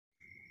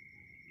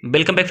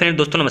Welcome back friend.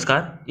 दोस्तों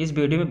नमस्कार। इस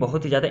वीडियो में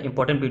बहुत ही ज़्यादा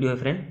इंपॉर्टेंट वीडियो है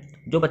फ्रेंड।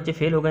 जो बच्चे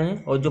फेल हो गए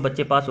हैं और जो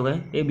बच्चे पास हो गए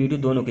हैं, ये वीडियो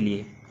दोनों के लिए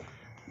है।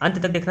 अंत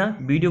तक देखना।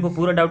 वीडियो को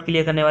पूरा डाउट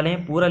क्लियर करने वाले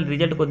हैं। पूरा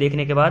रिजल्ट को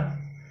देखने के बाद,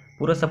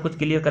 पूरा सब कुछ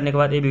क्लियर करने के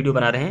बाद ये वीडियो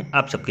बना रहे हैं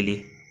आप सबके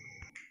लिए।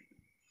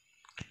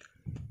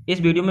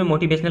 इस वीडियो में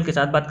मोटिवेशनल के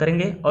साथ बात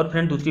करेंगे। और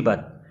फ्रेंड दूसरी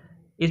बात,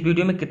 इस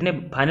वीडियो में कितने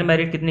फाइनल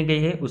मेरिट कितनी गई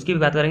है उसकी भी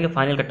बात करेंगे।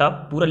 फाइनल कट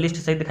ऑफ पूरा लिस्ट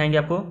सहित दिखाएंगे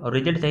आपको और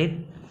रिजल्ट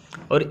सहित।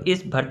 और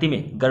इस भर्ती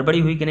में गड़बड़ी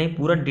हुई कि नहीं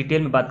पूरा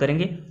डिटेल में बात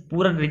करेंगे।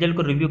 पूरा रिजल्ट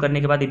को रिव्यू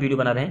करने के बाद ये वीडियो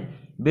बना रहे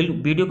हैं।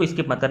 वीडियो को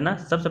स्किप मत करना।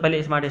 सबसे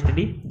पहले स्मार्ट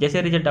स्टडी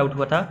जैसे रिजल्ट आउट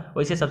हुआ था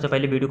वैसे सबसे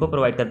पहले वीडियो को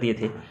प्रोवाइड कर दिए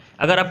थे।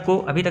 अगर आपको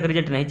अभी तक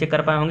रिजल्ट नहीं चेक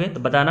कर पाए होंगे तो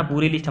बताना।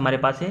 पूरी लिस्ट हमारे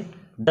पास है।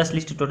 10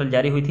 लिस्ट टोटल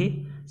जारी हुई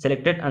थी,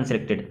 सिलेक्टेड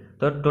अनसिलेक्टेड।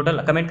 तो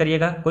टोटल कमेंट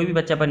करिएगा। कोई भी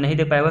बच्चा पर नहीं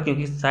देख पाएगा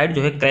क्योंकि साइट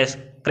जो है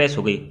क्रैश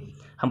हो गई।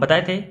 हम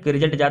बताए थे कि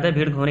रिजल्ट ज़्यादा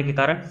भीड़ होने के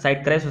कारण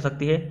साइट क्रैश हो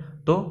सकती है,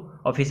 तो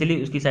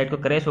ऑफिशियली उसकी साइट को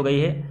क्रैश हो गई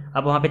है।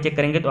 अब वहाँ पे चेक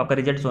करेंगे तो आपका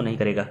रिजल्ट शो नहीं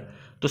करेगा।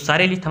 तो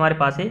सारे लिस्ट हमारे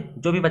पास है।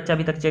 जो भी बच्चा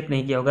अभी तक चेक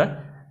नहीं किया होगा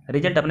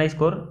रिजल्ट अपना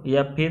स्कोर,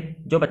 या फिर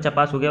जो बच्चा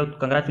पास हो गया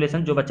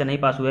कंग्रेचुलेसन, जो बच्चा नहीं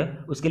पास हुआ है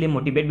उसके लिए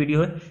मोटिवेट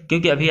वीडियो है।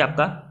 क्योंकि अभी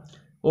आपका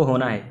वो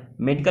होना है,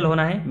 मेडिकल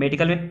होना है।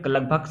 मेडिकल में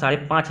लगभग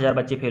 5,500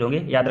 बच्चे फेल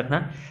होंगे। याद रखना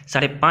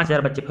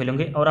 5,500 बच्चे फेल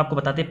होंगे। और आपको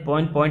बताते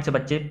पॉइंट से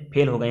बच्चे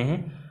फेल हो गए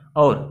हैं।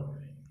 और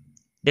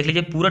देख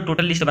लीजिए पूरा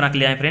टोटल लिस्ट बना के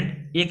ले आए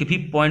फ्रेंड। एक भी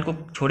पॉइंट को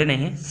छोड़े नहीं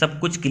है। सब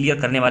कुछ क्लियर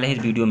करने वाले हैं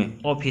इस वीडियो में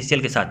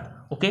ऑफिशियल के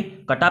साथ। ओके,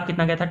 कट ऑफ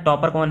कितना गया था,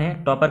 टॉपर कौन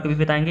है, टॉपर को भी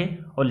बताएंगे।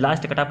 और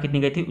लास्ट कट ऑफ कितनी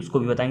गई थी उसको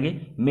भी बताएंगे।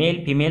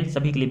 मेल फीमेल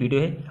सभी के लिए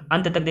वीडियो है।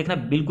 अंत तक देखना,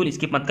 बिल्कुल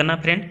स्किप मत करना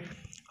फ्रेंड।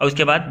 और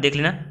उसके बाद देख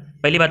लेना।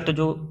 पहली बात तो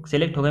जो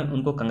सेलेक्ट हो गए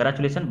उनको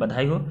कंग्रेचुलेसन,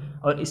 बधाई हो।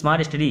 और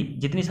स्मार्ट स्टडी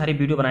जितनी सारी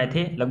वीडियो बनाए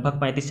थे, लगभग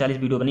 35-40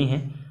 वीडियो बनी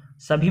है,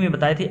 सभी में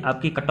बताए थे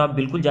आपकी कट ऑफ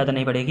बिल्कुल ज़्यादा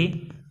नहीं बढ़ेगी,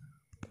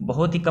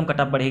 बहुत ही कम कट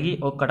ऑफ बढ़ेगी।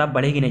 और कट ऑफ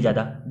बढ़ेगी नहीं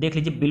ज़्यादा। देख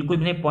लीजिए बिल्कुल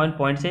भी नहीं,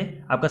 पॉइंट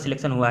से आपका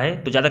सिलेक्शन हुआ है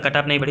तो ज़्यादा कट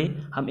ऑफ नहीं बढ़ी।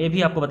 हम ये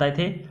भी आपको बताए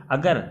थे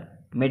अगर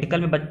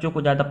मेडिकल में बच्चों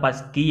को ज़्यादा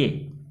पास किए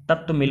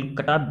तब तो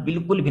कट ऑफ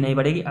बिल्कुल भी नहीं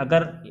बढ़ेगी।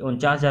 अगर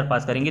 49,000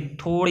 पास करेंगे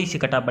थोड़ी सी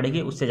कट ऑफ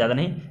बढ़ेगी, उससे ज़्यादा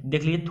नहीं।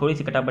 देख लीजिए थोड़ी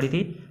सी कट ऑफ बढ़ी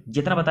थी,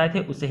 जितना बताए थे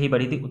उससे ही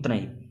बढ़ी थी, उतना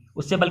ही,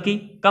 उससे बल्कि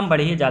कम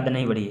बढ़ी है, ज़्यादा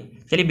नहीं बढ़ी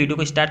है। चलिए वीडियो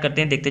को स्टार्ट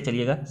करते हैं, देखते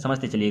चलिएगा,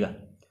 समझते चलिएगा।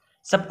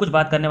 सब कुछ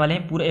बात करने वाले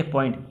हैं पूरे एक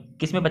पॉइंट।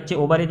 किसमें बच्चे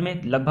ओवर एज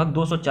में लगभग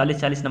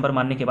 240 नंबर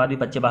मारने के बाद भी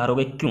बच्चे बाहर हो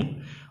गए, क्यों?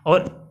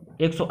 और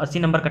 180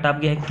 नंबर कट ऑफ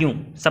गया है, क्यों?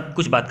 सब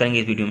कुछ बात करेंगे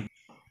इस वीडियो में।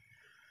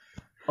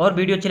 और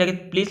वीडियो अच्छी लगे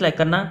प्लीज़ लाइक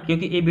करना,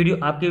 क्योंकि ये वीडियो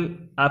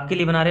आपके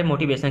लिए बना रहे हैं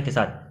मोटिवेशन के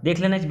साथ। देख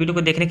लेना, इस वीडियो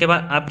को देखने के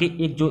बाद आपकी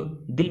एक जो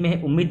दिल में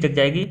है उम्मीद जग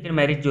जाएगी। फिर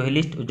मेरिट जो है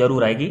लिस्ट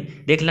जरूर आएगी।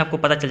 देख लेना, आपको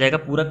पता चल जाएगा।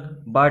 पूरा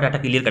बायोडाटा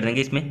क्लियर कर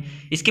देंगे इसमें।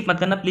 स्किप मत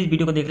करना प्लीज़,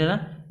 वीडियो को देख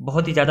लेना,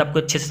 बहुत ही ज़्यादा आपको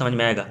अच्छे से समझ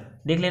में आएगा।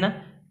 देख लेना,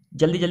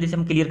 जल्दी जल्दी से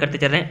हम क्लियर करते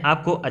चल रहे हैं,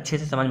 आपको अच्छे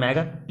से समझ में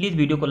आएगा। प्लीज़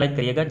वीडियो को लाइक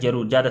करिएगा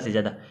जरूर, ज़्यादा से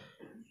ज़्यादा।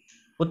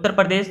 उत्तर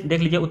प्रदेश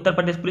देख लीजिए, Uttar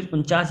Pradesh police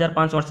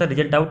 49,568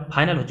 result out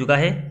final हो चुका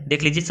है।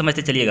 देख लीजिए,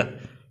 समझते चलिएगा।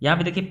 यहाँ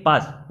पे देखिए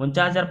पास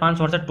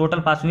 49,568 टोटल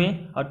पास हुए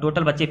और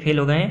टोटल बच्चे फेल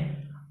हो गए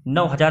हैं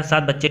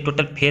 9,007 बच्चे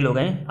टोटल फेल हो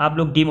गए हैं। आप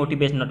लोग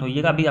डीमोटिवेट मत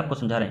होइएगा, अभी आपको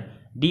समझा रहे हैं।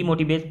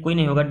 डीमोटिवेट कोई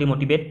नहीं होगा,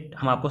 डीमोटिवेट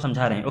हम आपको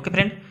समझा रहे हैं। ओके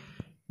फ्रेंड,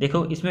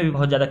 देखो इसमें भी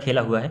बहुत ज़्यादा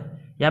खेला हुआ है।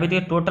 यहाँ पे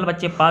देखिए टोटल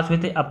बच्चे पास हुए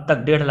थे अब तक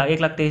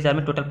 1,23,000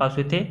 में टोटल पास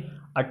हुए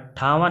थे।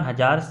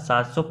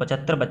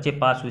 58,775 बच्चे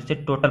पास हुए थे,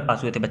 टोटल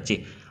पास हुए थे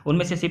बच्चे।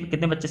 उनमें से सिर्फ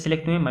कितने बच्चे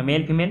सिलेक्ट हुए,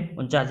 मेल फीमेल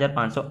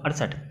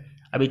 49,568।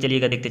 अभी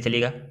चलिएगा, देखते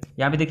चलिएगा।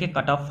 यहाँ पे देखिए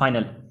कट ऑफ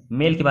फाइनल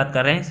मेल की बात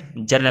कर रहे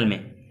हैं जनरल में।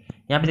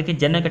 यहाँ पे देखिए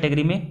जनरल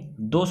कैटेगरी में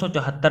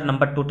 274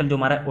 नंबर टोटल जो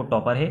हमारा वो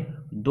टॉपर है,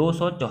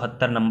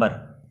 274 नंबर।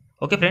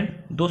 ओके फ्रेंड,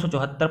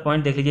 274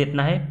 पॉइंट देख लीजिए,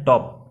 इतना है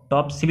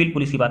टॉप सिविल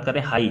पुलिस की बात कर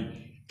रहे हैं। हाई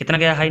कितना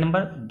गया, हाई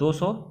नंबर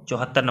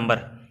 274 नंबर।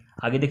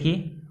 आगे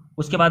देखिए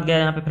उसके बाद गया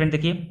यहाँ पे फ्रेंड,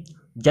 देखिए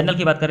जनरल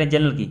की बात करें,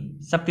 जनरल की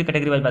सबकी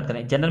कैटेगरी वाइज बात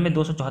करें। जनरल में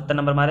 274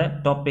 नंबर हमारा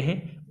टॉप पे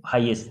है,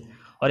 हाईएस्ट।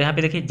 और यहाँ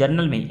पे देखिए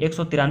जनरल में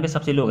 193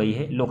 सबसे लो गई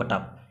है, लो कट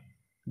ऑफ।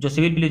 जो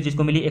सिविल पुलिस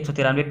जिसको मिली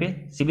 193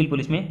 पे, सिविल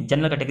पुलिस में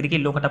जनरल कैटेगरी की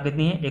लो कट ऑफ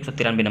कितनी है,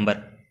 193 नंबर।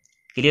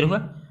 क्लियर हुआ।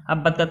 अब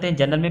बात करते हैं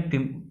जनरल में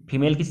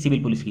फीमेल की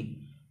सिविल पुलिस की।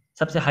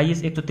 सबसे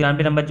हाईएस्ट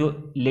 193 नंबर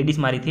जो लेडीज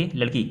मारी थी,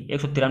 लड़की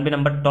 193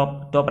 नंबर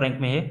टॉप रैंक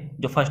में है,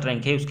 जो फर्स्ट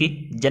रैंक है उसकी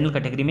जनरल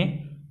कैटेगरी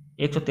में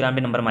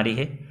 193 नंबर मारी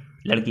है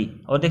लड़की।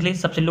 और देख लीजिए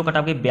सबसे लो कट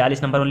ऑफ गई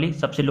 42 नंबर ओनली।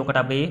 सबसे लो कट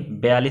ऑफ गई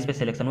 42 पे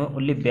सिलेक्शन हुआ,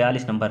 ओनली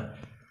 42 नंबर।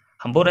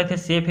 हम बोल रहे थे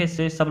सेफ है,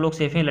 सब लोग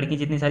सेफ हैं, लड़की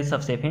जितनी सारी सब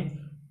सेफ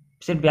हैं,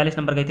 सिर्फ 42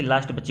 नंबर गई थी।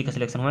 लास्ट बच्ची का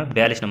सिलेक्शन हुआ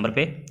 42 नंबर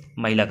पे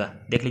महिला का।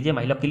 देख लीजिए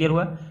महिला क्लियर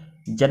हुआ,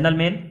 जनरल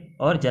मेल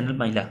और जनरल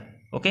महिला।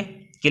 ओके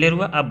क्लियर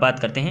हुआ। अब बात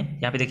करते हैं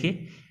यहाँ पे देखिए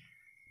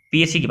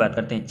पीएससी की बात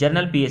करते हैं।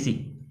 जनरल पीएससी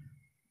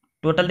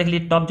टोटल देख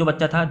लीजिए, टॉप जो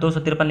बच्चा था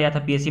 253 लिया था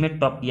पीएससी में,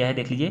 टॉप किया है।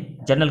 देख लीजिए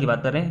जनरल की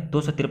बात कर रहे हैं,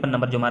 253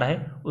 नंबर जो हमारा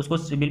है उसको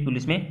सिविल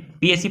पुलिस में,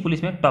 पीएससी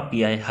पुलिस में टॉप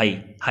किया है,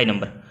 हाई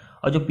नंबर।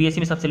 और जो पीएससी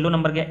में सबसे लो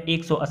नंबर गया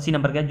 180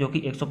 नंबर गया, जो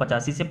कि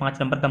 185 से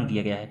 5 नंबर कम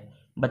किया गया है,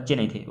 बच्चे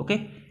नहीं थे। ओके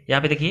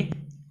यहाँ पे देखिए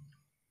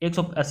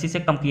 180 से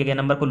कम किया गया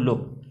नंबर को लो।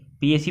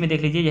 पीएससी में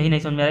देख लीजिए, यही नहीं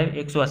समझ में आ रहा है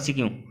 180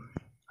 क्यों,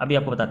 अभी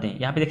आपको बताते हैं।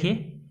 यहाँ पे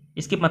देखिए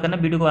स्किप मत करना,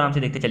 वीडियो को आराम से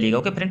देखते चलिएगा।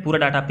 ओके फ्रेंड, पूरा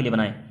डाटा आपके लिए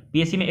बनाए।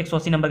 पीएससी में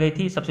 180 नंबर गई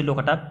थी, सबसे लो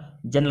कट ऑफ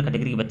जनरल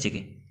कैटेगरी के बच्चे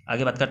के।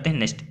 आगे बात करते हैं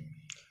नेक्स्ट।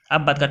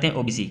 अब बात करते हैं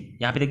ओबीसी।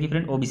 यहाँ पे देखिए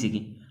फ्रेंड ओबीसी की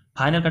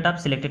final cut off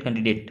selected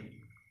candidate.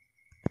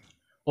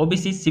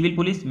 OBC civil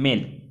police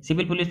mail,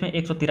 civil police में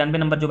 193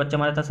 नंबर जो बच्चा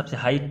मारा था सबसे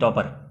हाई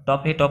टॉपर,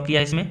 टॉप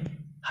किया इसमें,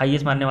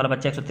 हाईएस्ट मारने वाला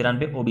बच्चा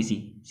 193 ओबीसी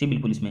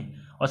सिविल पुलिस में।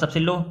 और सबसे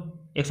लो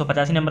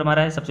 185 नंबर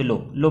मारा है, सबसे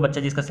लो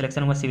बच्चा जिसका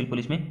सिलेक्शन हुआ सिविल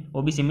पुलिस में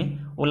ओबीसी में,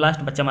 वो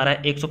लास्ट बच्चा मारा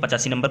है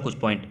 185 नंबर कुछ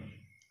पॉइंट।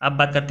 अब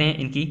बात करते हैं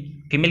इनकी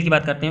फीमेल की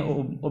बात करते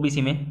हैं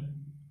ओबीसी में।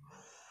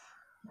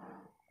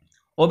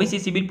 OBC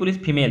civil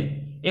police female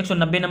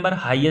 190 number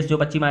highest जो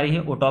बच्ची मारी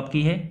है वो टॉप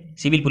की है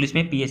सिविल पुलिस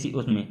में, पीएससी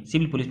उसमें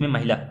सिविल पुलिस में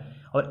महिला।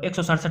 और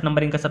 167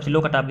 नंबर इनका सबसे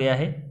लो कटाप गया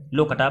है,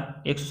 लो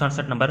कटाप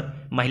 167 नंबर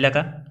महिला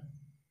का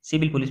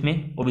सिविल पुलिस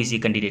में ओबीसी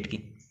कैंडिडेट की।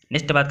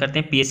 नेक्स्ट बात करते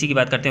हैं पीएससी की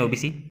बात करते हैं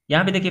ओबीसी।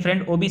 यहाँ पे देखिए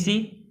friend OBC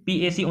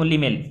PSC only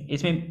mail,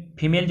 इसमें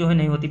फीमेल जो है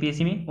नहीं होती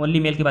पीएससी में, ओनली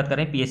मेल की बात कर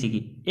रहे हैं पीएससी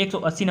की।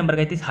 180 नंबर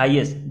गई थी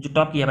हाईएस्ट जो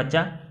टॉप किया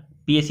बच्चा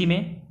पीएससी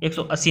में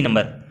 180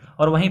 नंबर।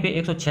 और वहीं पे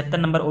 176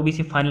 नंबर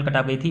ओबीसी फाइनल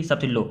कटाप गई थी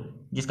सबसे लो,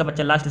 जिसका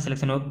बच्चा लास्ट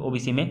सिलेक्शन हुआ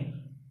ओबीसी में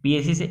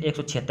पीएससी से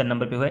 176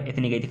 नंबर पे हुआ है,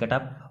 इतनी गई थी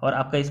कटाप। और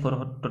आपका स्कोर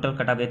टोटल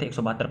कटाप गए थे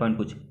 172 पॉइंट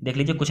कुछ। देख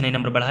लीजिए कुछ नहीं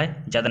नंबर बढ़ा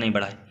है, ज़्यादा नहीं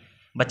बढ़ा है।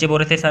 बच्चे बोल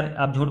रहे थे सर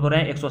आप झूठ बोल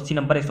रहे हैं 180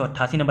 नंबर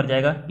 188 नंबर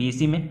जाएगा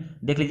पीएससी में।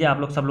 देख लीजिए आप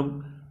लोग सब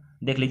लोग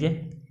देख लीजिए,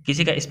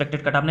 किसी का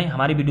एक्सपेक्टेड कटाप नहीं।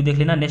 हमारी वीडियो देख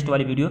लेना, नेक्स्ट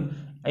वाली वीडियो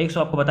 100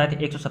 आपको बताए थे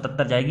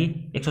 177 जाएगी,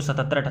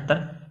 177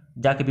 78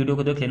 जाके वीडियो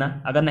को देख लेना।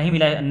 अगर नहीं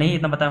मिला नहीं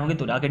इतना बताए होंगे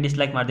तो आगे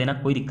डिसलाइक मार देना,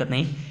 कोई दिक्कत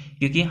नहीं,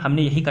 क्योंकि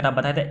हमने यही कटाप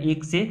बताया था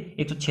 1 से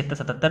 176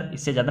 77,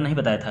 इससे ज़्यादा नहीं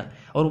बताया था।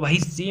 और वही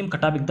सेम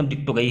कटाप एकदम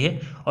डिक्टो गई है।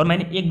 और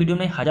मैंने एक वीडियो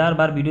में 1000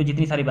 बार वीडियो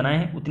जितनी सारी बनाए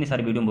हैं उतनी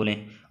सारी वीडियो बोले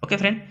हैं। ओके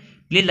फ्रेंड,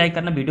 प्लीज़ लाइक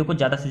करना, वीडियो को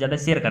ज़्यादा से ज़्यादा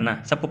शेयर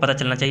करना, सबको पता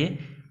चलना चाहिए।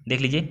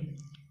 देख लीजिए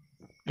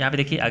यहाँ पे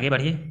देखिए, आगे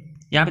बढ़िए।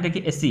 यहाँ पे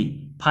देखिए एससी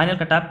फाइनल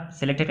कटाप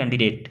सिलेक्टेड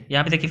कैंडिडेट।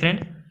 यहाँ पे देखिए फ्रेंड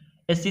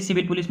एससी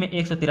सिविल पुलिस में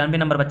 193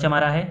 नंबर बच्चा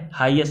मारा है,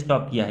 हाईएस्ट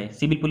टॉप किया है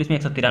सिविल पुलिस में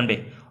 193।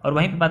 और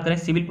वहीं पे बात करें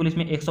सिविल पुलिस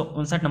में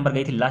 159 नंबर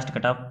गई थी लास्ट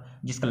कटाप,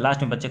 जिसका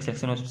लास्ट में बच्चे का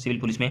सिलेक्शन हो सिविल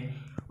पुलिस में,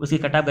 उसकी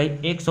कटाप गई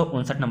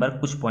 159 नंबर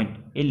कुछ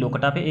पॉइंट। ये लो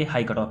कटाप है, ये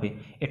हाई कटाप है,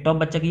 ये टॉप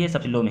बच्चा की है,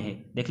 सबसे लो में है।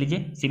 देख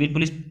लीजिए सिविल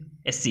पुलिस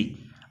एससी।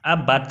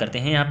 अब बात करते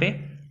हैं यहाँ पे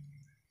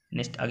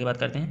नेक्स्ट आगे बात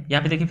करते हैं।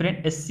 यहाँ पे देखिए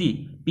फ्रेंड एससी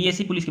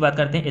पीएससी पुलिस की बात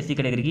करते हैं, एससी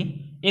कैटेगरी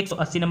की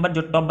 180 नंबर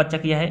जो टॉप बच्चा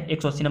किया है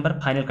 180 नंबर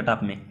फाइनल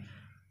कटाप में।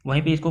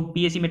 वहीं पे इसको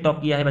पीएससी में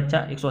टॉप किया है बच्चा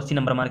 180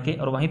 नंबर मार के।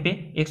 और वहीं पे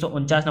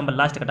 149 नंबर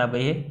लास्ट कटाप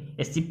गई है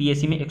एससी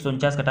पीएससी में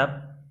 149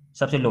 कटाप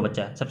सबसे लो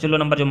बच्चा, सबसे लो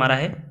नंबर जो मारा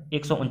है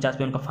 149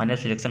 पे उनका फाइनल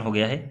सिलेक्शन हो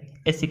गया है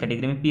एससी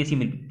कैटेगरी में।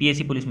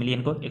 पीएससी पुलिस मिली है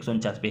इनको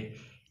 149 पे।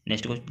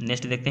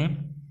 नेक्स्ट देखते हैं,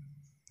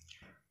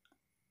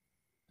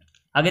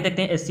 आगे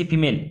देखते हैं SC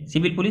female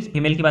civil police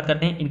female की बात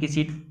करते हैं। इनकी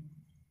सीट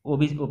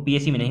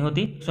पीएससी में नहीं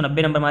होती।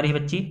 190 नंबर मारी है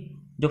बच्ची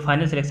जो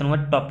फाइनल सिलेक्शन हुआ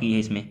टॉप की है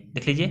इसमें।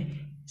 देख लीजिए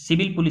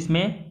सिविल पुलिस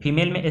में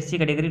फीमेल में एससी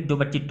कैटेगरी जो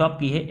बच्ची टॉप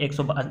की है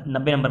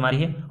 190 नंबर मारी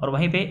है। और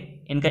वहीं पे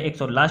इनका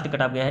 100 लास्ट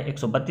कटाप गया है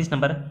 132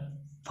 नंबर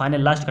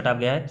फाइनल लास्ट कटाप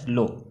गया है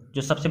लो,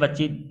 जो सबसे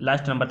बच्ची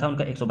लास्ट नंबर था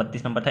उनका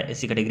 132 नंबर था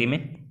एससी कैटेगरी में,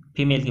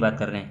 फीमेल की बात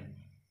कर रहे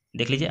हैं।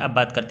 देख लीजिए अब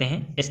बात करते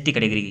हैं एसटी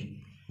कैटेगरी की।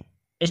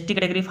 एसटी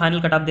कैटेगरी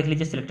फाइनल कटाप देख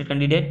लीजिए selected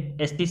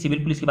candidate ST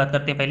civil police की बात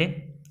करते हैं पहले,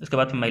 उसके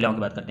बाद फिर महिलाओं की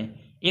बात करते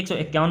हैं।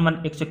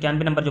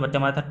 191 नंबर जो बच्चा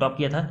हमारा था टॉप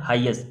किया था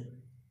हाईएस्ट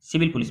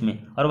सिविल पुलिस में।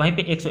 और वहीं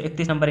पे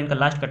 131 नंबर इनका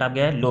लास्ट कटाप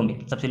गया है लो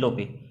में, सबसे लो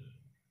पे।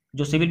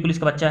 जो सिविल पुलिस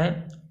का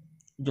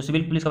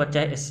बच्चा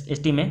है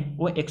एसटी में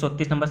वो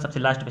 131 नंबर सबसे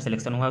लास्ट पे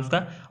सिलेक्शन हुआ है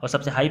उसका, और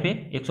सबसे हाई पे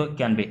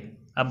 191।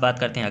 अब बात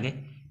करते हैं आगे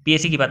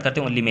पीएससी की बात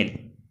करते हैं, ओनली मेल,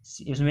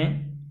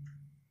 इसमें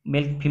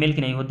मेल फीमेल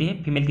की नहीं होती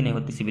है, फीमेल की नहीं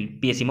होती सिविल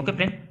पीएससी में। ओके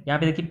फ्रेंड, यहाँ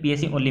पे देखिए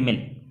PSC only mail.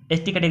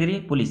 ST category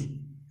police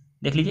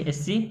देख लीजिए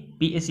SC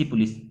PSC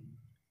police,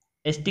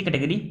 ST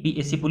category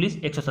PSC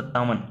police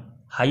 157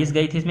 highest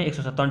गई थी इसमें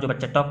 157 जो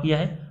बच्चा टॉप किया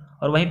है।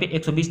 और वहीं पे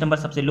 120 नंबर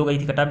सबसे लो गई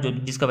थी कटाप जो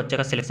जिसका बच्चा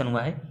का सिलेक्शन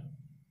हुआ है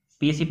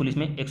पीएससी पुलिस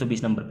में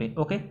 120 नंबर पे।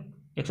 ओके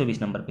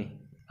 120 नंबर पे।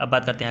 अब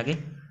बात करते हैं आगे,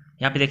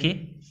 यहाँ पे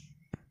देखिए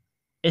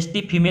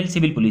ST female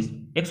civil police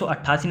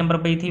 188 number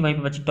पे थी, वहीं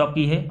पे बच्ची टॉप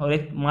की है। और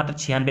एक मात्र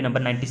 96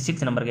 नंबर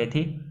 96 नंबर गए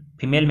थे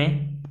फीमेल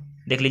में।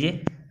 देख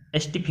लीजिए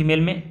एसटी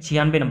फीमेल में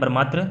 96 नंबर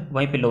मात्र,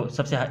 वहीं पे लो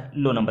सबसे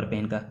लो नंबर पे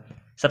इनका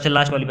सबसे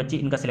लास्ट वाली बच्ची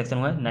इनका सिलेक्शन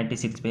हुआ है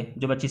 96 पे।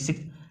 जो बच्ची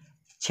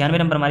 96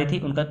 नंबर मारी थी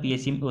उनका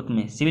पीएससी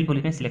में सिविल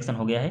पुलिस में सिलेक्शन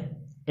हो गया है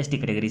एसटी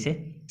कैटेगरी से।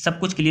 सब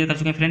कुछ क्लियर कर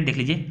चुके हैं फ्रेंड, देख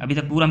लीजिए अभी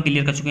तक पूरा हम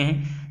क्लियर कर चुके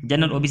हैं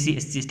जनरल ओबीसी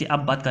एससी एसटी।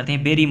 अब बात करते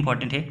हैं वेरी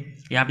इंपॉर्टेंट है,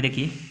 यहाँ पे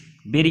देखिए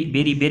वेरी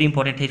वेरी वेरी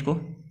इंपॉर्टेंट है, इसको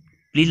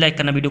प्लीज़ लाइक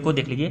करना वीडियो को।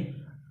 देख लीजिए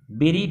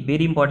वेरी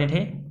वेरी इंपॉर्टेंट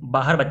है।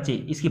 बाहर बच्चे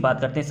इसकी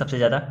बात करते हैं सबसे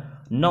ज़्यादा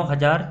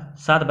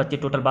 9007 बच्चे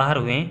टोटल बाहर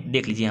हुए हैं।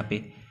 देख लीजिए यहाँ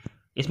पे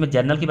इसमें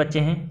जनरल के बच्चे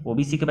हैं,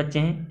 ओबीसी के बच्चे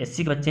हैं,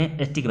 एससी के बच्चे हैं,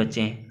 एसटी के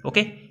बच्चे हैं।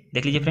 ओके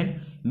देख लीजिए फ्रेंड,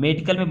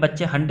 मेडिकल में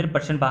बच्चे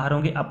 100% बाहर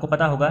होंगे। आपको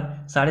पता होगा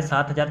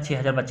 7500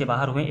 6000 बच्चे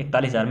बाहर हुए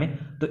 41,000 में,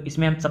 तो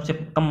इसमें हम सबसे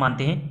कम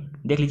मानते हैं।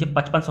 देख लीजिए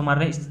 5500 मार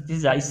रहे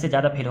हैं, इससे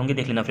ज़्यादा फेल होंगे।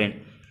 देख लेना फ्रेंड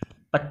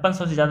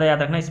 5500 से ज़्यादा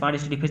याद रखना, स्मार्ट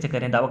स्टडी फिर से कह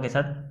रहे हैं दावा के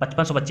साथ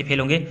 5500 बच्चे फेल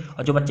होंगे।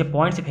 और जो बच्चे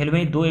पॉइंट से फेल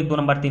हुए 2 1 2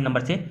 नंबर 3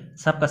 नंबर से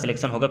सबका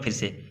सिलेक्शन होगा फिर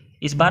से।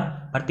 इस बार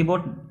भर्ती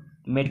बोर्ड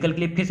मेडिकल के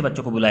लिए फिर से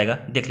बच्चों को बुलाएगा,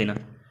 देख लेना।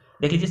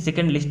 देख लीजिए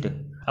सेकंड लिस्ट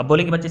अब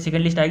बोलेंगे बच्चे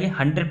सेकंड लिस्ट आएगी,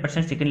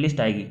 100% सेकंड लिस्ट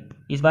आएगी,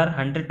 इस बार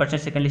 100%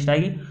 सेकंड लिस्ट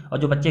आएगी। और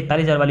जो बच्चे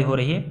 41,000 वाली हो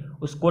रही है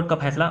उस कोड का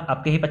फैसला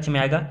आपके ही पक्ष में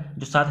आएगा।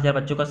 जो 7,000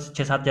 बच्चों का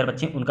 6-7,000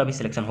 बच्चे उनका भी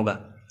सिलेक्शन होगा,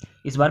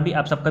 इस बार भी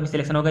आप सबका भी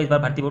सिलेक्शन होगा। इस बार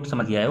भर्ती बोर्ड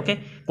समझ गया है। ओके,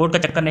 कोड का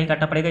चक्कर नहीं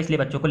काटना पड़ेगा, इसलिए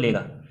बच्चों को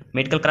लेगा,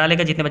 मेडिकल करा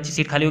लेगा, जितने बच्चे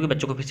सीट खाली होगी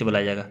बच्चों को फिर से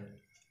बुलाया जाएगा।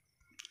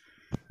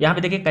 यहाँ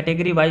पे देखिए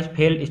कैटेगरी वाइज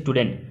फेल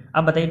स्टूडेंट।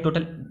 अब बताइए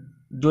टोटल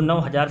जो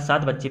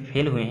 9,007 बच्चे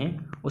फेल हुए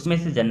हैं उसमें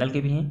से जनरल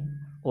के भी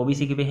हैं,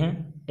 ओबीसी के भी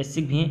हैं,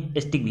 एससी के भी हैं,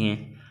 एसटी के भी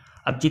हैं।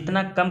 अब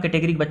जितना कम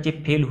कैटेगरी के बच्चे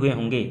फेल हुए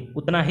होंगे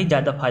उतना ही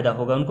ज़्यादा फायदा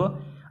होगा उनको।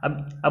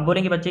 अब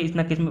बोलेंगे बच्चे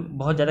इतना किसमें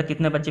बहुत ज़्यादा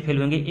कितने बच्चे फेल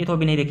होंगे, ये तो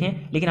अभी नहीं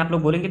देखें, लेकिन आप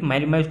लोग बोलेंगे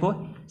मैं उसको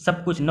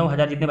सब कुछ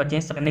 9,000 जितने बच्चे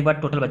हैं सब करने के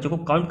बाद टोटल बच्चों को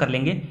काउंट कर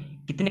लेंगे,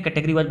 कितने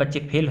कैटेगरी वाइज बच्चे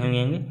फेल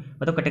होंगे,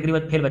 मतलब कैटेगरी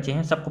वाइज फेल बच्चे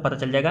हैं, सबको पता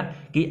चल जाएगा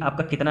कि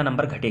आपका कितना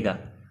नंबर घटेगा।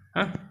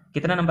 हाँ,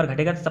 कितना नंबर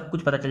घटेगा सब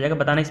कुछ पता चल जाएगा।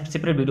 बताना, इस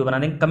सेपरेट वीडियो बना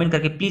देंगे, कमेंट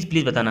करके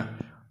प्लीज़ बताना,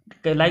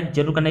 लाइक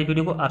जरूर करना इस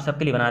वीडियो को, आप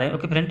सबके लिए बना रहे हैं।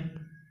 ओके फ्रेंड,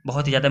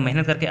 बहुत ही ज़्यादा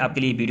मेहनत करके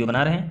आपके लिए वीडियो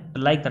बना रहे हैं, तो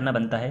लाइक करना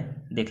बनता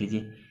है, देख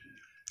लीजिए।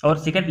 और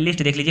सेकंड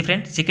लिस्ट देख लीजिए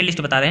फ्रेंड, सेकंड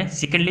लिस्ट बता रहे हैं,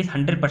 सेकंड लिस्ट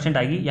 100%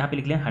 आएगी, यहाँ पे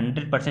लिख लें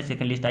 100%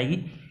 सेकंड लिस्ट आएगी।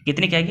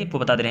 कितनी की आएगी वो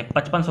बता दे रहे हैं,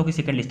 5500 की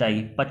सेकंड लिस्ट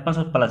आएगी,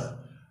 5500 प्लस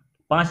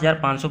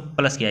 5,500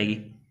 प्लस की आएगी।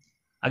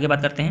 आगे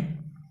बात करते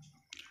हैं,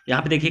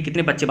 यहाँ पे देखिए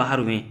कितने बच्चे बाहर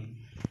हुए हैं।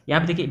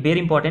 यहाँ पे देखिए वेरी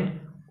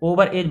इंपॉर्टेंट,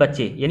 ओवर एज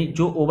बच्चे, यानी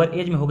जो ओवर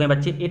एज में हो गए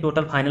बच्चे ये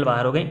टोटल फाइनल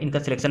बाहर हो गए, इनका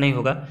सिलेक्शन नहीं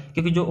होगा,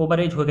 क्योंकि जो ओवर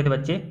एज हो गए थे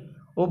बच्चे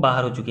वो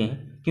बाहर हो चुके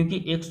हैं। क्योंकि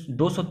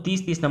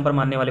 230 नंबर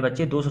मानने वाले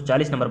बच्चे,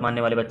 240 नंबर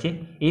मानने वाले बच्चे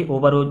ये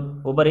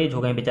ओवर एज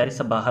हो गए बेचारे,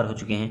 सब बाहर हो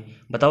चुके हैं।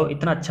 बताओ,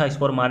 इतना अच्छा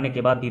स्कोर मारने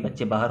के बाद भी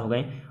बच्चे बाहर हो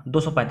गए,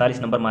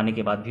 245 नंबर मारने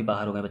के बाद भी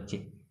बाहर हो गए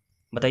बच्चे।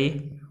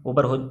 बताइए,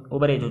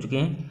 ओवर एज हो चुके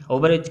हैं।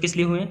 ओवर एज किस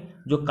लिए हुए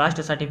हैं, जो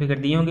कास्ट सर्टिफिकेट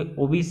दिए होंगे,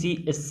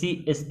 ओबीसी,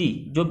 एससी,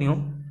 एसटी जो भी हों,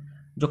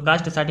 जो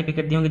कास्ट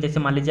सर्टिफिकेट दिए होंगे, जैसे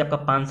मान लीजिए आपका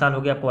 5 साल हो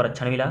गया, आपको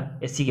आरक्षण मिला,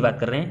 एससी की बात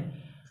कर रहे हैं,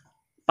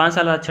 5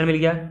 साल आरक्षण मिल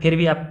गया, फिर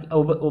भी आप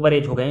ओवर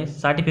एज हो गए,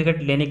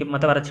 सर्टिफिकेट लेने के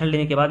मतलब आरक्षण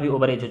लेने के बाद भी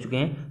ओवर एज हो चुके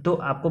हैं, तो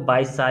आपको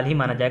 22 साल ही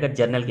माना जाएगा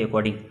जनरल के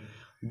अकॉर्डिंग।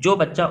 जो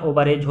बच्चा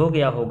ओवर एज हो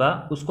गया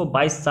होगा उसको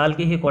 22 साल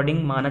के ही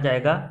अकॉर्डिंग माना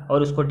जाएगा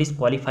और उसको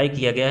डिस्क्वालीफाई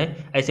किया गया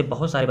है। ऐसे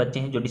बहुत सारे बच्चे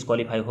हैं जो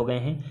डिस्क्वालीफाई हो गए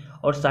हैं,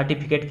 और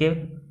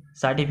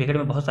सर्टिफिकेट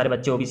में बहुत सारे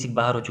बच्चे ओबीसी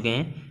बाहर हो चुके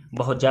हैं,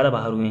 बहुत ज़्यादा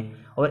बाहर हुए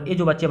हैं। और ये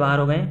जो बच्चे बाहर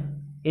हो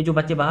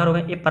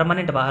गए, ये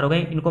परमानेंट बाहर हो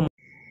गए। इनको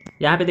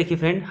यहाँ पे देखिए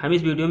फ्रेंड, हम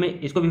इस वीडियो में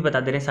इसको भी बता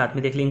दे रहे हैं, साथ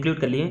में देख लिए, इंक्लूड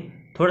कर लिए,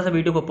 थोड़ा सा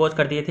वीडियो को पॉज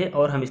कर दिए थे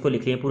और हम इसको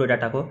लिख लिए पूरे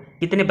डाटा को,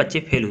 कितने बच्चे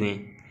फेल हुए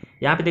हैं।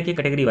 यहाँ पे देखिए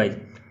कैटेगरी वाइज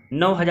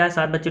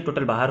 9,007 बच्चे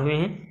टोटल बाहर हुए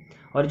हैं,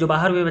 और जो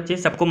बाहर हुए बच्चे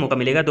सबको मौका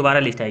मिलेगा, दोबारा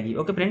लिस्ट आएगी।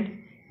 ओके फ्रेंड,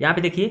 यहाँ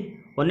पे देखिए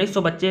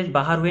 1900 बच्चे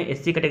बाहर हुए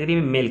एससी कैटेगरी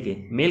में,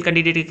 मेल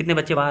कैंडिडेट के कितने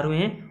बच्चे बाहर हुए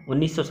हैं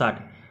 1960।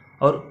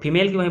 और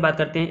फीमेल की वहीं बात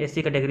करते हैं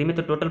एससी कैटेगरी में,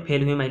 तो टोटल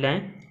फेल हुई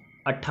महिलाएं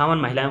 58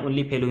 महिलाएं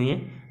ओनली फेल हुई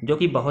हैं, जो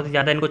कि बहुत ही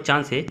ज़्यादा इनको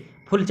चांस है,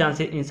 फुल चांस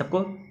है इन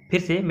सबको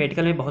फिर से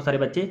मेडिकल में बहुत सारे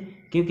बच्चे,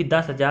 क्योंकि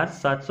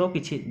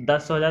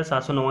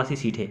 10,789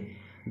 सीट है,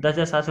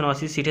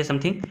 10,789 सीट है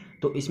समथिंग,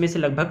 तो इसमें से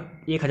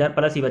लगभग 1,000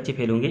 प्लस ही बच्चे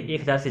फेल होंगे,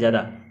 1,000 से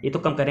ज़्यादा, ये तो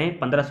कम करें,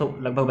 1,500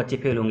 लगभग बच्चे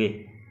फेल होंगे,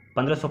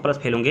 1,500 प्लस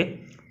फेल होंगे।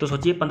 तो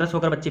सोचिए 1,500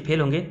 अगर बच्चे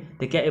फेल होंगे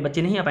तो क्या ये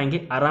बच्चे नहीं आ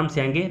पाएंगे, आराम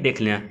से आएंगे,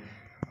 देख लेना।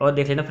 और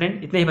देख लेना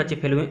फ्रेंड, इतने ही बच्चे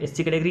फेल हुए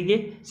एससी कैटेगरी के,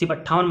 सिर्फ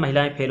 58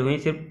 महिलाएं फेल हुई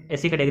सिर्फ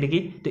एससी कैटेगरी की,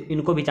 तो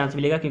इनको भी चांस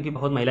मिलेगा, क्योंकि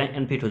बहुत महिलाएं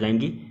अनफिट हो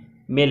जाएंगी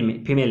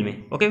फीमेल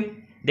में। ओके,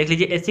 देख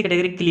लीजिए एससी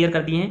कैटेगरी क्लियर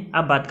कर दिए हैं।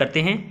 अब बात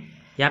करते हैं,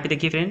 यहाँ पे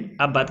देखिए फ्रेंड,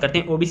 अब बात करते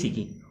हैं ओबीसी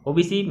की,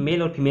 ओबीसी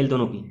मेल और फीमेल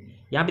दोनों की।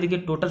 यहाँ पे देखिए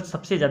टोटल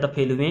सबसे ज़्यादा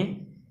फेल हुए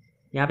हैं,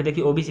 यहाँ पे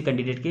देखिए ओबीसी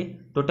कैंडिडेट के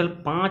टोटल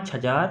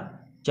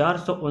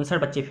 5,459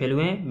 बच्चे फेल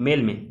हुए हैं,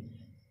 मेल में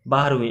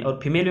बाहर हुए हैं, और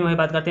फीमेल में वही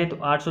बात करते हैं तो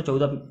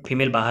 814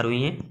 फीमेल बाहर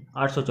हुई हैं,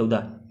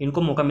 814,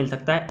 इनको मौका मिल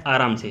सकता है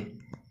आराम से।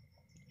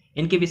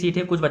 इनकी भी सीट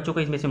है, कुछ बच्चों को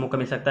इसमें से मौका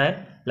मिल सकता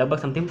है, लगभग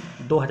समथिंग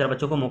 2,000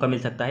 बच्चों को मौका मिल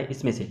सकता है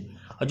इसमें से।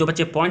 और जो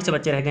बच्चे पॉइंट से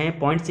बच्चे रह गए हैं,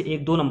 पॉइंट से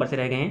 1-2 नंबर से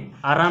रह गए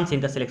हैं, आराम से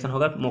इनका सिलेक्शन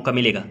होगा, मौका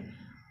मिलेगा।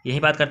 यही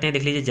बात करते हैं,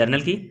 देख लीजिए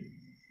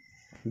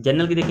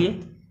जनरल की देखिए,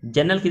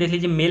 जनरल की देख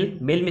लीजिए,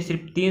 मेल में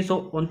सिर्फ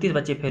 329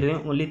 बच्चे फेल हुए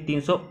हैं, ओनली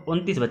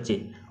 329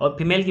 बच्चे। और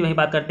फीमेल की वही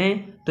बात करते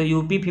हैं तो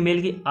यूपी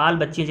फीमेल की आल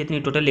बच्ची जितनी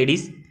टोटल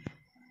लेडीज़,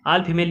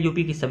 आल फीमेल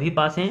यूपी की सभी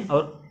पास हैं,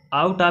 और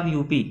आउट ऑफ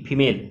यूपी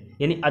फीमेल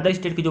यानी अदर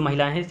स्टेट की जो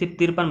महिलाएं हैं सिर्फ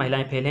 53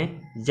 महिलाएं फेल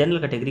हैं जनरल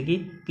कैटेगरी की,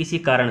 किसी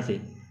कारण से,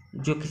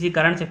 जो किसी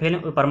कारण से फेल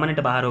हैं वो परमानेंट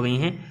बाहर हो गई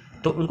हैं,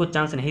 तो उनको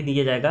चांस नहीं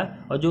दिया जाएगा।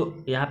 और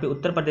जो यहाँ पे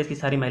उत्तर प्रदेश की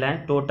सारी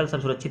महिलाएं टोटल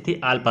सब सुरक्षित थी,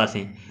 आल पास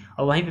हैं।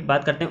 और वहीं पे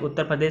बात करते हैं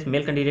उत्तर प्रदेश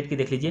मेल कैंडिडेट की,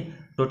 देख लीजिए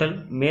टोटल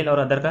मेल और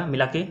अदर का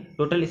मिला के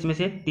टोटल इसमें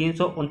से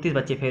 329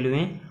 बच्चे फेल हुए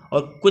हैं,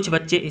 और कुछ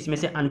बच्चे इसमें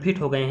से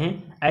अनफिट हो गए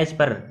हैं एज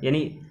पर,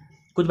 यानी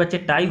कुछ बच्चे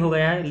टाई हो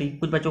गया है,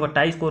 कुछ बच्चों का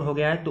टाई स्कोर हो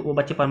गया है, तो वो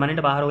बच्चे परमानेंट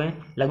बाहर हो गए।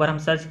 लगभग हम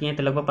सर्च किए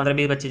तो लगभग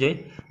 15-20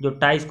 बच्चे जो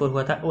टाई स्कोर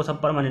हुआ था वो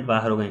सब परमानेंट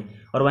बाहर हो गए।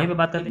 और वहीं पे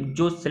बात करें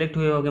जो सिलेक्ट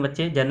हुए होंगे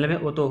बच्चे जनरल में,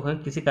 वो तो हैं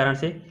किसी कारण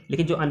से,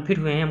 लेकिन जो अनफिट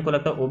हुए हैं हमको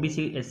लगता है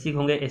ओबीसी एससी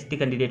होंगे, एसटी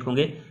कैंडिडेट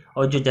होंगे,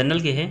 और जो जनरल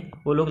के हैं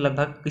वो लोग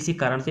लगभग किसी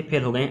कारण से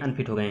फेल हो गए हैं,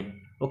 अनफिट हो गए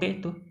हैं। ओके,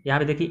 तो यहाँ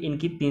पे देखिए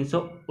इनकी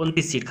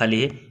 329 सीट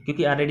खाली है,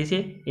 क्योंकि ऑलरेडी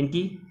से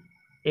इनकी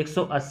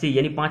 180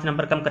 यानी 5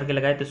 नंबर कम करके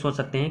लगाए, तो सोच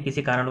सकते हैं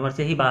किसी कारणवश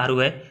से ही बाहर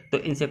हुआ है। तो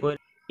इनसे कोई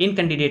इन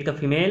कैंडिडेट का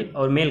फीमेल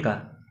और मेल का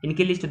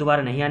इनकी लिस्ट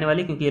दोबारा नहीं आने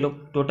वाली, क्योंकि ये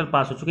लोग टोटल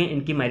पास हो चुके हैं,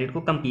 इनकी मेरिट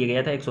को कम किया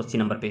गया था 180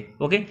 नंबर पे।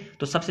 ओके,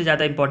 तो सबसे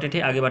ज़्यादा इंपॉर्टेंट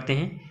है, आगे बढ़ते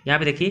हैं। यहाँ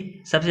पे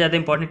देखिए सबसे ज़्यादा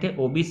इंपॉर्टेंट है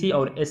ओबीसी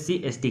और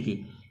एससी एसटी की।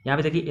 यहाँ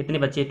पे देखिए इतने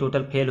बच्चे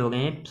टोटल फेल हो गए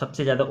हैं,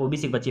 सबसे ज़्यादा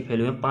ओबीसी के बच्चे फेल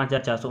हुए हैं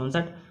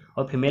 5459,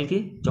 और फीमेल की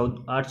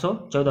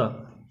 814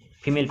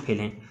 फीमेल फेल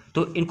हैं।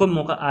 तो इनको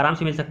मौका आराम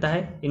से मिल सकता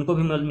है, इनको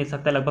भी मिल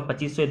सकता है, लगभग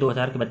 2500 से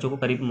 2000 के बच्चों को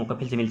करीब मौका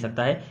फिर से मिल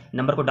सकता है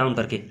नंबर को डाउन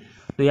करके।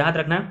 तो याद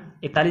रखना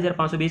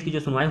 41,520 की जो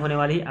सुनवाई होने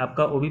वाली है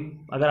आपका, वो भी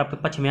अगर आपके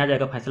पक्ष में आ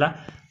जाएगा फैसला,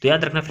 तो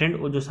याद रखना फ्रेंड,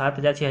 वो जो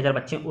 7000 6000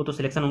 बच्चे हैं वो तो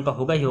सिलेक्शन उनका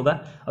होगा ही होगा।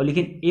 और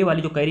लेकिन ये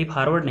वाली जो कैरी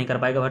फॉरवर्ड नहीं कर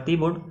पाएगा भर्ती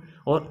बोर्ड,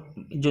 और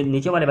जो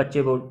नीचे वाले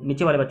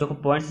बच्चों को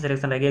पॉइंट से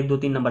सिलेक्शन रह गया, 1 2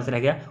 3 नंबर से रह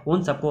गया,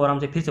 उन सबको आराम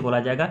से फिर से बोला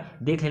जाएगा।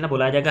 देख लेना,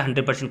 बुलाया जाएगा,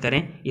 100%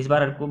 करें, इस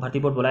बार आपको भर्ती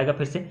बोर्ड बुलाएगा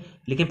फिर से।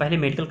 लेकिन पहले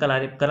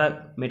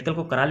मेडिकल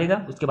को करा लेगा,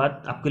 उसके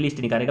बाद आपकी लिस्ट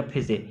निकालेगा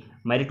फिर से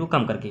मेरिट को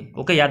कम करके।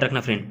 ओके, याद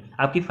रखना फ्रेंड,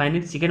 आपकी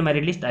फाइनल सेकंड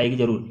मेरिट लिस्ट आएगी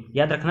जरूर,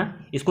 याद रखना।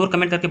 स्कोर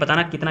कमेंट करके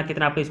बताना कितना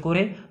कितना आपका स्कोर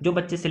है, जो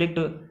बच्चे सिलेक्ट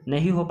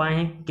नहीं हो पाए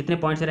हैं, कितने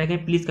पॉइंट से रह गए,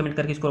 प्लीज़ कमेंट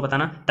करके स्कोर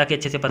बताना, ताकि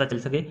अच्छे से पता चल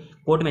सके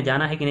कोर्ट में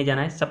जाना है कि नहीं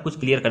जाना है, सब कुछ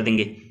क्लियर कर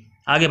देंगे।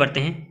 आगे बढ़ते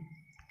हैं।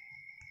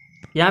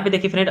 यहाँ पे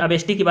देखिए फ्रेंड, अब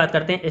एसटी की बात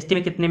करते हैं। एसटी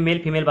में कितने मेल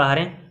फीमेल बाहर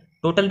हैं,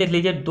 टोटल देख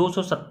लीजिए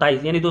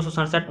 227 यानी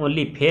 267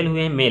 ओनली फेल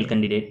हुए हैं मेल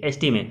कैंडिडेट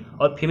एसटी में।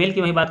 और फीमेल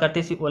की वही बात करते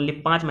हैं, सिर्फ ओनली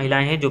 5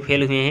 महिलाएं हैं जो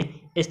फेल हुए हैं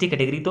एसटी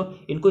कैटेगरी। तो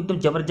इनको एकदम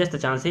जबरदस्त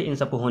चांस है इन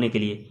सबको होने के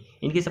लिए।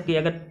 इनकी सबकी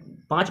अगर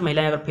 5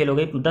 महिलाएं अगर फेल हो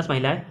गई, 10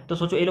 महिलाएं, तो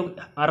सोचो ये लोग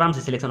आराम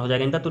से सिलेक्शन हो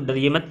जाएगा इनका। तो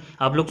डरिए मत,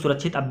 आप लोग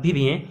सुरक्षित अब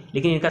भी हैं।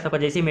 लेकिन इनका सबका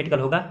जैसे ही मेडिकल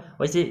होगा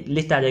वैसे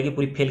लिस्ट आ जाएगी,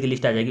 पूरी फेल की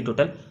लिस्ट आ जाएगी।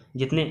 टोटल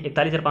जितने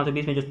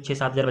 41,520 में जो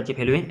 6-7 बच्चे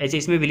फेल हुए हैं, ऐसे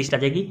इसमें भी लिस्ट आ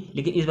जाएगी।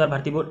 लेकिन इस बार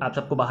भर्ती बोर्ड आप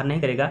सबको बाहर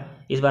नहीं करेगा,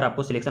 इस बार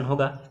आपको सिलेक्शन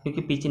होगा,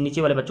 क्योंकि पीछे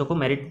नीचे वाले बच्चों को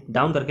मेरिट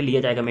डाउन करके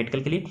लिया जाएगा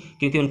मेडिकल के लिए,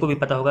 क्योंकि उनको भी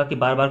पता होगा कि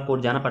बार बार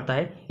कोर्ट जाना पड़ता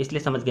है,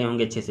 इसलिए समझ गए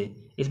होंगे अच्छे से।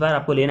 इस बार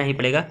आपको लेना ही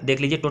पड़ेगा।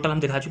 देख लीजिए टोटल हम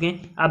दिखा चुके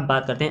हैं। अब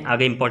बात करते हैं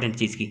आगे इंपॉर्टेंट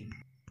चीज़ की।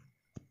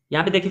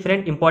 यहाँ पे देखिए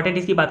फ्रेंड, इंपॉर्टेंट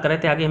इसकी बात कर रहे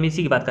थे, आगे हम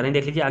इसी की बात कर रहे हैं।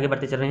 देख लीजिए आगे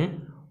बढ़ते चल रहे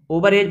हैं।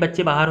 ओवर एज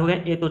बच्चे बाहर हो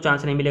गए, ये तो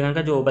चांस नहीं मिलेगा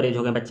इनका। जो ओवर एज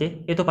हो गए बच्चे,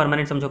 ये तो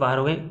परमानेंट समझो बाहर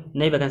हो गए,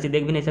 नई वैकेंसी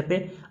देख भी नहीं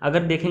सकते।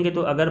 अगर देखेंगे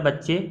तो अगर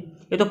बच्चे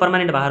ये तो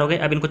परमानेंट बाहर हो गए,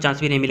 अब इनको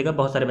चांस भी नहीं मिलेगा,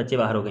 बहुत सारे बच्चे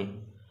बाहर हो गए।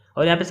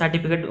 और यहाँ पे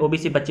सर्टिफिकेट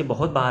ओबीसी बच्चे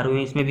बहुत बाहर हुए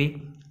हैं, इसमें भी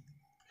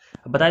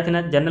बताए थे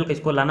ना, जनरल का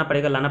स्कोर लाना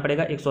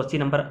पड़ेगा 180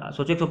 नंबर।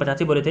 सोचो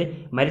 185 बोले थे,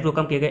 मेरिट को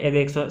कम किया गया, अगर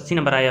 180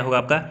 नंबर आया होगा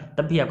आपका,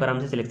 तब भी आपका आराम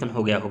से सिलेक्शन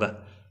हो गया होगा।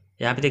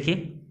 यहाँ पे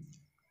देखिए,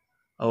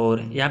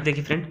 और यहाँ पे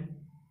देखिए फ्रेंड,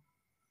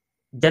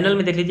 जनरल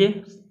में देख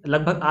लीजिए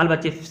लगभग आल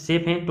बच्चे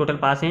सेफ हैं, टोटल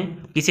पास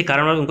हैं, किसी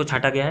कारणवश उनको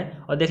छांटा गया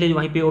है। और देख लीजिए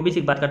वहीं पे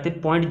ओबीसी की बात करते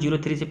हैं,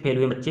 0.03 से फेल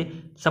हुए बच्चे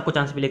सबको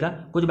चांस मिलेगा।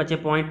 कुछ बच्चे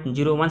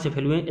 0.01 से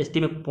फेल हुए हैं, एसटी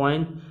में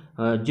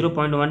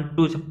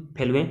 0.12 से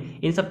फेल हुए हैं।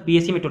 इन सब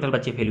पीएससी में टोटल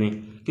बच्चे फेल हुए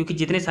हैं, क्योंकि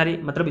जितने सारे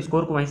मतलब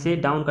स्कोर को वहीं से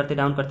डाउन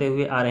करते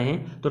हुए आ रहे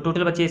हैं। तो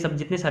टोटल बच्चे सब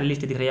जितने सारे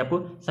लिस्ट दिख रही है आपको,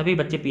 सभी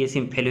बच्चे पीएससी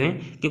में फेल हुए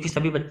हैं, क्योंकि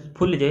सभी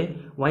फुल जो है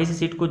वहीं से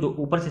सीट को, जो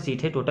ऊपर से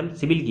सीट है टोटल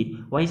सिविल की,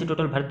 वहीं से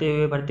टोटल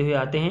भरते हुए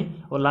आते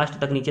हैं और लास्ट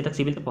तक नीचे तक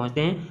सिविल तक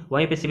पहुँचते हैं।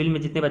 वहीं पे सिविल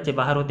में जितने बच्चे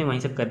बाहर होते हैं वहीं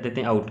से कर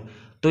देते हैं आउट।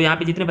 तो यहाँ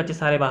पे जितने बच्चे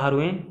सारे बाहर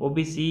हुए हैं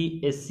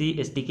ओबीसी एससी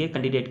एसटी के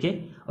कैंडिडेट के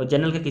और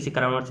जनरल के किसी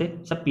कारणवश से,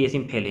 सब पीएससी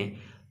में फेल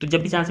हैं। तो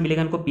जब भी चांस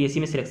मिलेगा इनको पीएससी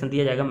में सिलेक्शन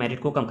दिया जाएगा, मेरिट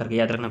को कम करके,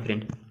 याद रखना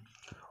फ्रेंड।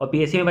 और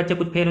पीएससी में बच्चे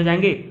कुछ फेल हो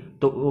जाएंगे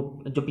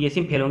तो जो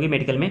पीएससी में फेल होंगे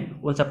मेडिकल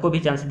में, उन सबको भी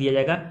चांस दिया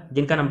जाएगा,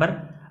 जिनका नंबर,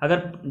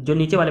 अगर जो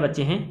नीचे वाले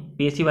बच्चे हैं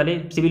पीएससी वाले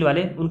सिविल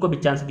वाले, उनको भी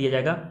चांस दिया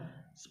जाएगा।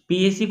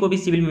 पीएससी को भी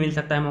सिविल में मिल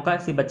सकता है मौका,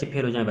 सिर्फ बच्चे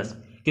फेल हो जाएं बस,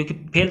 क्योंकि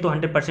फेल तो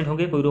 100%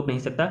 होंगे, कोई रोक नहीं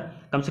सकता।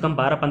 कम से कम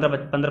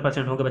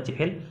 12-15% होंगे बच्चे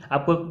फेल।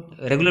 आपको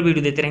रेगुलर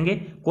वीडियो देते रहेंगे,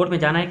 कोर्ट में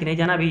जाना है कि नहीं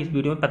जाना अभी इस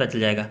वीडियो में पता चल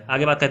जाएगा।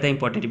 आगे बात करते हैं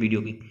इंपॉर्टेंट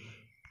वीडियो की।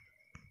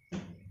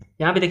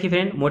 यहाँ पे देखिए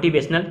फ्रेंड,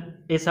 मोटिवेशनल,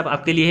 ये सब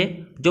आपके लिए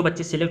है। जो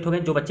बच्चे सिलेक्ट हो गए,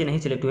 जो बच्चे नहीं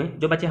सिलेक्ट हुए,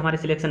 जो बच्चे हमारे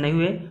सिलेक्शन नहीं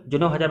हुए, जो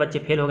 9000 बच्चे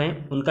फेल हो गए,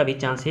 उनका भी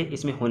चांस है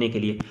इसमें होने के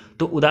लिए।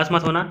 तो उदास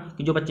मत होना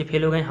कि जो बच्चे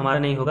फेल हो गए हमारा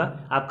नहीं होगा,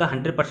 आपका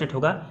 100%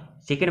 होगा।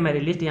 सेकेंड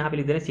मेरिट लिस्ट यहाँ पे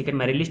लिख दे रहे हैं, सेकेंड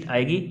मेरिट लिस्ट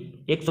आएगी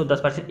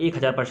 110%,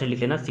 1000% लिख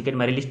लेना, सेकेंड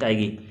मेरिट लिस्ट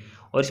आएगी।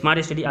 और स्मार्ट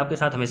स्टडी आपके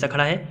साथ हमेशा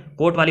खड़ा है।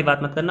 कोर्ट वाली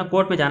बात मत करना,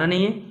 कोर्ट में जाना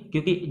नहीं है,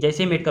 क्योंकि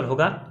जैसे ही मेडिकल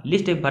होगा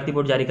लिस्ट एक भर्ती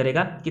बोर्ड जारी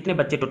करेगा कितने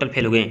बच्चे टोटल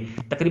फेल हो गए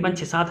हैं। तकरीबन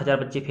 6-7 हज़ार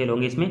बच्चे फेल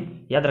होंगे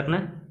इसमें, याद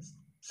रखना,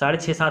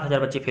 6,500-7 हज़ार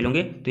बच्चे फेल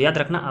होंगे। तो याद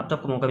रखना आप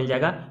सबको मौका मिल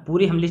जाएगा।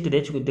 पूरी हम लिस्ट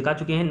दिखा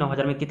चुके हैं,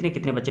 9000 में कितने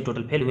कितने बच्चे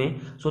टोटल फेल हुए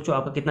हैं। सोचो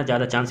आपका कितना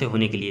ज़्यादा चांस है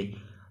होने के लिए।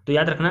 तो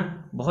याद रखना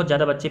बहुत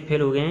ज़्यादा बच्चे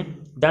फेल हो गए हैं।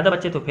 ज़्यादा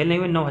बच्चे तो फेल नहीं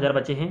हुए, 9000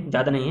 बच्चे हैं,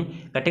 ज़्यादा नहीं है।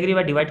 कैटेगरी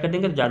वाइज डिवाइड कर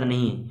देंगे तो ज़्यादा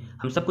नहीं है।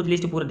 हम सब कुछ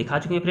लिस्ट पूरा दिखा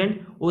चुके हैं फ्रेंड।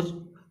 उस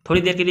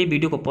थोड़ी देर के लिए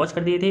वीडियो को पॉज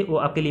कर दिए थे, वो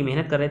आपके लिए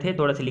मेहनत कर रहे थे,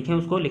 थोड़ा सा लिखें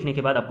उसको, लिखने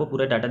के बाद आपको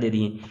पूरा डाटा दे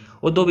दिए।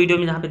 वो 2 वीडियो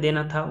में जहाँ पे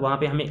देना था वहाँ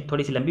पे हमें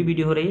थोड़ी सी लंबी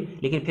वीडियो हो रही,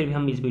 लेकिन फिर भी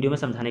हम इस वीडियो में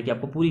समझाने की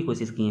आपको पूरी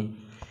कोशिश की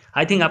है।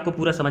 आई थिंक आपको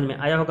पूरा समझ में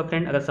आया होगा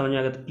फ्रेंड। अगर समझ में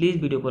आएगा तो प्लीज़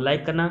वीडियो को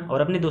लाइक करना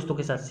और अपने दोस्तों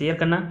के साथ शेयर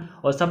करना,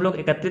 और सब लोग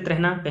एकत्रित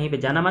रहना, कहीं पे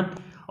जाना मत।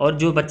 और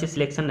जो बच्चे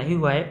सिलेक्शन नहीं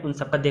हुआ है उन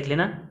सबका देख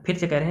लेना। फिर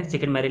से कह रहे हैं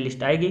सेकंड मेरिट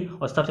लिस्ट आएगी,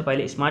 और सबसे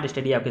पहले स्मार्ट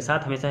स्टडी आपके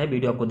साथ हमेशा है,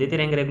 वीडियो आपको देते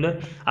रहेंगे, रेगुलर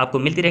आपको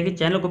मिलती रहेगी।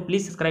 चैनल को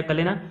प्लीज़ सब्सक्राइब कर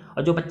लेना,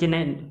 और जो बच्चे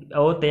नए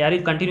और तैयारी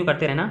कंटिन्यू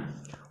करते रहना,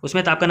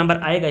 उसमें तो आपका नंबर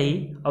आएगा ही।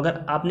 अगर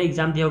आपने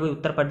एग्जाम दिया होगा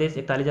उत्तर प्रदेश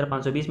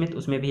 41,520 में, तो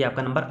उसमें भी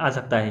आपका नंबर आ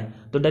सकता है।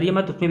 तो डरिए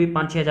मत, उसमें भी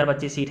 5-6 हज़ार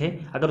बच्चे सीट है,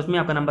 अगर उसमें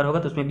आपका नंबर होगा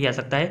तो उसमें भी आ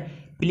सकता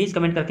है। प्लीज़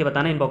कमेंट करके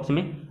बताना इनबॉक्स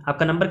में।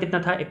 आपका नंबर कितना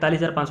था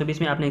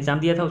 41,520 में आपने एग्जाम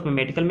दिया था, उसमें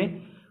मेडिकल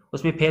में,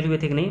 उसमें फेल हुए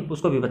थे कि नहीं,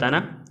 उसको भी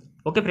बताना।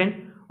 ओके फ्रेंड,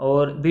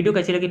 और वीडियो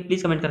कैसी लगी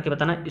प्लीज़ कमेंट करके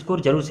बताना।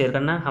 स्कोर जरूर शेयर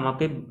करना, हम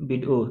आपके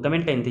वीडियो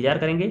कमेंट का इंतजार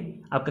करेंगे।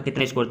 आपका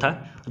कितना स्कोर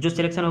था, जो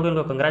सिलेक्शन हो गया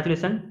उनको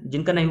कंग्रेचुलेसन,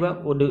 जिनका नहीं हुआ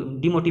वो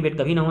डिमोटिवेट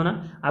कभी ना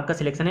होना। आपका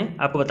सिलेक्शन है,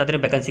 आपको बताते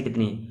रहे वैकेंसी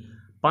कितनी है।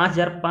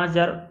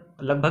 5,000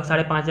 लगभग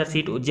 5,500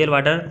 सीट जेल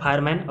वार्डर,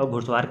 फायरमैन और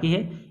घुड़सवार की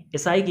है।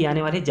 एसआई की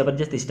आने वाली है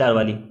जबरदस्त स्टार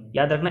वाली,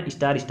 याद रखना,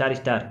 स्टार स्टार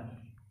स्टार।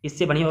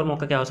 इससे बढ़िया और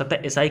मौका क्या हो सकता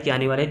है, एसआई की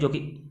आने वाले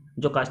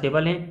जो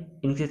कांस्टेबल हैं,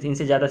 इनसे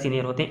ज़्यादा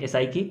सीनियर होते हैं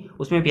एसआई की,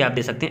 उसमें भी आप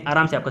दे सकते हैं,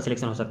 आराम से आपका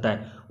सिलेक्शन हो सकता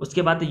है।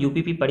 उसके बाद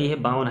यूपीपी पड़ी है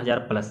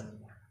 52,000+,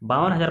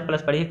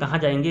 52,000+ पड़ी है। कहाँ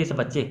जाएंगे ये सब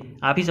बच्चे,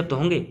 आप ही सब तो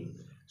होंगे।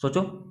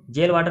 सोचो,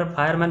 जेल वार्डर,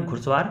 फायरमैन,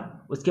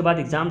 घुड़सवार, उसके बाद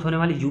एग्जाम्स होने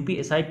वाले यूपी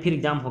एसआई, फिर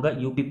एग्जाम होगा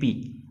यूपीपी,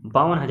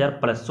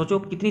 52,000+। सोचो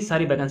कितनी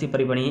सारी वैकेंसी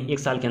पड़ी बड़ी है एक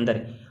साल के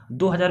अंदर।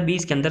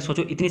 2020 के अंदर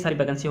सोचो इतनी सारी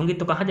वैकेंसी होंगी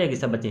तो कहाँ जाएगी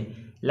सब बच्चे।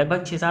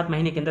 लगभग 6-7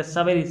 महीने के अंदर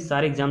सारे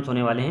एग्जाम्स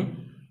होने वाले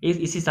हैं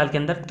इसी साल के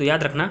अंदर। तो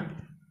याद रखना,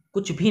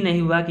 कुछ भी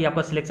नहीं हुआ कि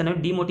आपका सिलेक्शन है,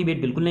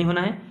 डीमोटिवेट बिल्कुल नहीं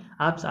होना है।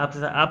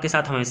 आपके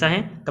साथ हमेशा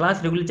हैं,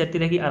 क्लास रेगुलर चलती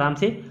रहेगी आराम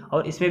से,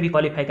 और इसमें भी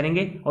क्वालिफाई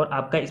करेंगे और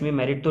आपका इसमें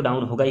मेरिट तो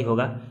डाउन होगा ही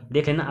होगा।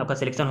 देख लेना, आपका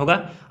सिलेक्शन होगा।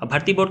 और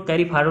भर्ती बोर्ड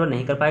कैरी फॉरवर्ड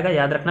नहीं कर पाएगा,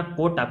 याद रखना,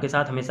 कोर्ट आपके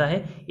साथ हमेशा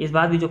है। इस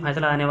बार भी जो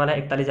फैसला आने वाला है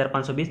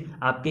 41,520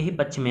 आपके ही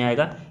पक्ष में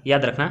आएगा,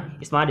 याद रखना।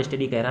 स्मार्ट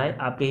स्टडी कह रहा है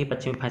आपके ही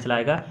पक्ष में फैसला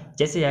आएगा।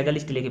 जैसे आएगा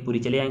लिस्ट लेके पूरी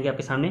चले आएंगे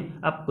आपके सामने,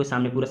 आपको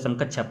सामने पूरा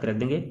समकक्ष छाप के रख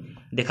देंगे,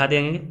 दिखा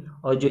देंगे।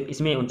 और जो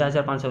इसमें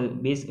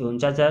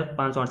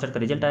 49,568 का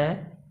रिजल्ट आया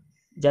है,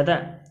 ज़्यादा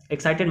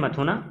एक्साइटेड मत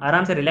होना,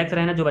 आराम से रिलैक्स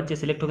रहना। जो बच्चे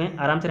सिलेक्ट हो गए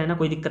आराम से रहना,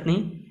 कोई दिक्कत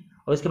नहीं।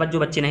 और उसके बाद जो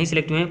बच्चे नहीं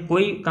सिलेक्ट हुए हैं,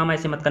 कोई काम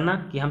ऐसे मत करना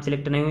कि हम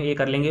सिलेक्ट नहीं हुए, ये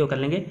कर लेंगे वो कर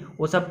लेंगे,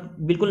 वो सब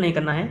बिल्कुल नहीं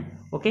करना है।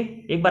 ओके,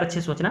 एक बार अच्छे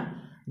से सोचना,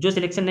 जो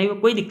सिलेक्शन नहीं हुआ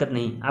कोई दिक्कत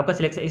नहीं, आपका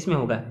सिलेक्शन इसमें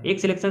होगा। एक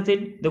सिलेक्शन से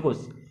देखो,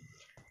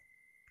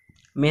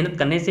 मेहनत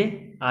करने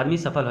से आदमी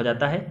सफल हो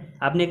जाता है।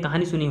 आपने एक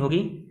कहानी सुनी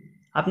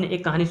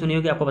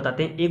होगी, आपको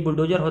बताते हैं। एक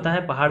बुलडोजर होता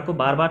है, पहाड़ को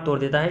बार बार तोड़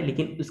देता है,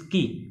 लेकिन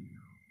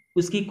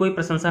उसकी कोई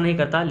प्रशंसा नहीं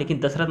करता। लेकिन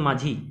दशरथ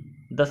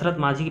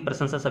माझी की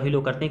प्रशंसा सभी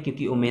लोग करते हैं,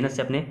 क्योंकि वो मेहनत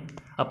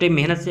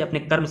से अपने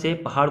कर्म से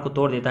पहाड़ को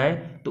तोड़ देता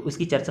है। तो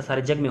उसकी चर्चा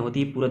सारे जग में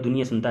होती है, पूरा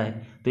दुनिया सुनता है।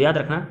 तो याद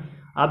रखना,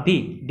 आप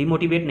भी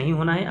डिमोटिवेट नहीं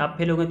होना है। आप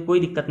फेल हो गए कोई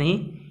दिक्कत नहीं,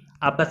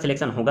 आपका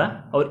सिलेक्शन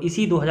होगा, और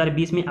इसी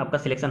 2020 में आपका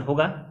सिलेक्शन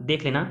होगा।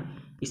 देख लेना,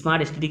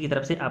 स्मार्ट स्टडी की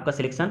तरफ से आपका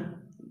सिलेक्शन,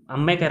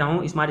 मैं कह रहा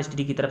हूँ स्मार्ट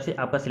स्टडी की तरफ से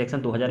आपका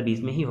सिलेक्शन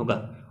 2020 में ही होगा।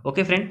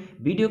 ओके फ्रेंड,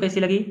 वीडियो कैसी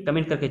लगी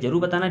कमेंट करके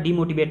जरूर बताना।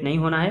 डीमोटिवेट नहीं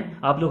होना है,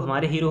 आप लोग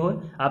हमारे हीरो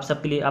हो। आप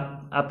सबके लिए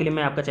आपके लिए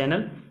मैं आपका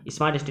चैनल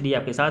स्मार्ट स्टडी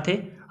आपके साथ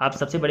है। आप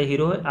सबसे बड़े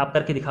हीरो हो, आप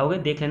करके दिखाओगे,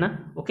 देख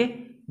लेना। ओके,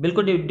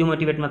 बिल्कुल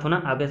डिमोटिवेट मत होना,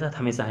 आपके साथ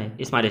हमेशा है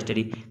स्मार्ट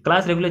स्टडी।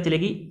 क्लास रेगुलर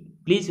चलेगी,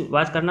 प्लीज़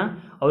वॉच करना,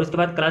 और उसके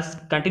बाद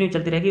क्लास कंटिन्यू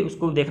चलती रहेगी,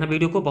 उसको देखना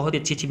वीडियो को। बहुत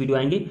अच्छी वीडियो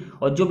आएंगी,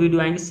 और जो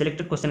वीडियो आएंगी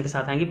सिलेक्टेड क्वेश्चन के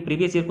साथ आएंगे,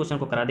 प्रीवियस ईयर क्वेश्चन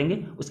को करा देंगे।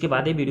 उसके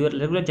बाद ये वीडियो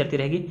रेगुलर चलती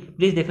रहेगी,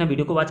 प्लीज़ देखना,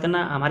 वीडियो को वॉच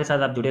करना, हमारे साथ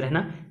आप जुड़े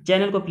रहना।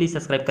 चैनल को प्लीज़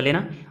सब्सक्राइब कर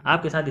लेना,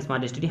 आपके साथ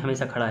स्मार्ट स्टडी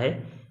हमेशा खड़ा है।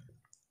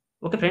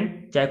 ओके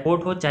फ्रेंड, चाहे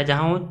कोर्ट हो चाहे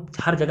जहाँ हो,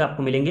 हर जगह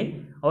आपको मिलेंगे।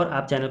 और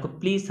आप चैनल को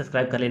प्लीज़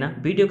सब्सक्राइब कर लेना।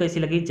 वीडियो कैसी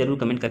लगी जरूर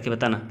कमेंट करके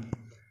बताना।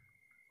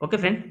 ओके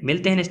फ्रेंड,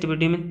 मिलते हैं नेक्स्ट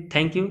वीडियो में।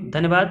 थैंक यू,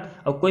 धन्यवाद।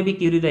 और कोई भी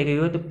क्यूरी रह गई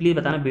हो तो प्लीज़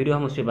बताना, वीडियो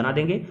हम उस पर बना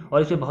देंगे।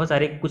 और इसमें बहुत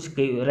सारे कुछ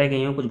रह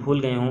गए हों, कुछ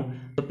भूल गए हों,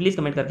 तो प्लीज़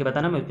कमेंट करके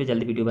बताना, मैं उस पर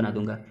जल्दी वीडियो बना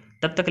दूंगा।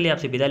 तब तक के लिए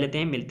आपसे विदा लेते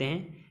हैं, मिलते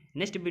हैं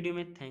नेक्स्ट वीडियो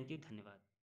में। थैंक यू, धन्यवाद।